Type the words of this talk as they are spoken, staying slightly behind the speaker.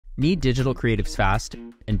Need digital creatives fast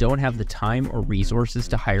and don't have the time or resources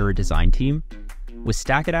to hire a design team? With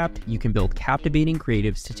StackAdapt, you can build captivating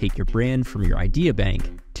creatives to take your brand from your idea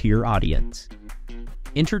bank to your audience.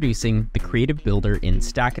 Introducing the Creative Builder in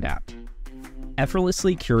StackAdapt.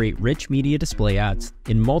 Effortlessly curate rich media display ads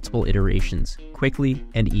in multiple iterations, quickly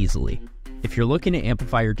and easily. If you're looking to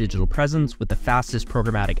amplify your digital presence with the fastest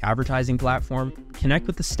programmatic advertising platform, connect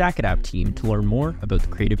with the StackAdapt team to learn more about the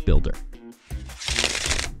Creative Builder.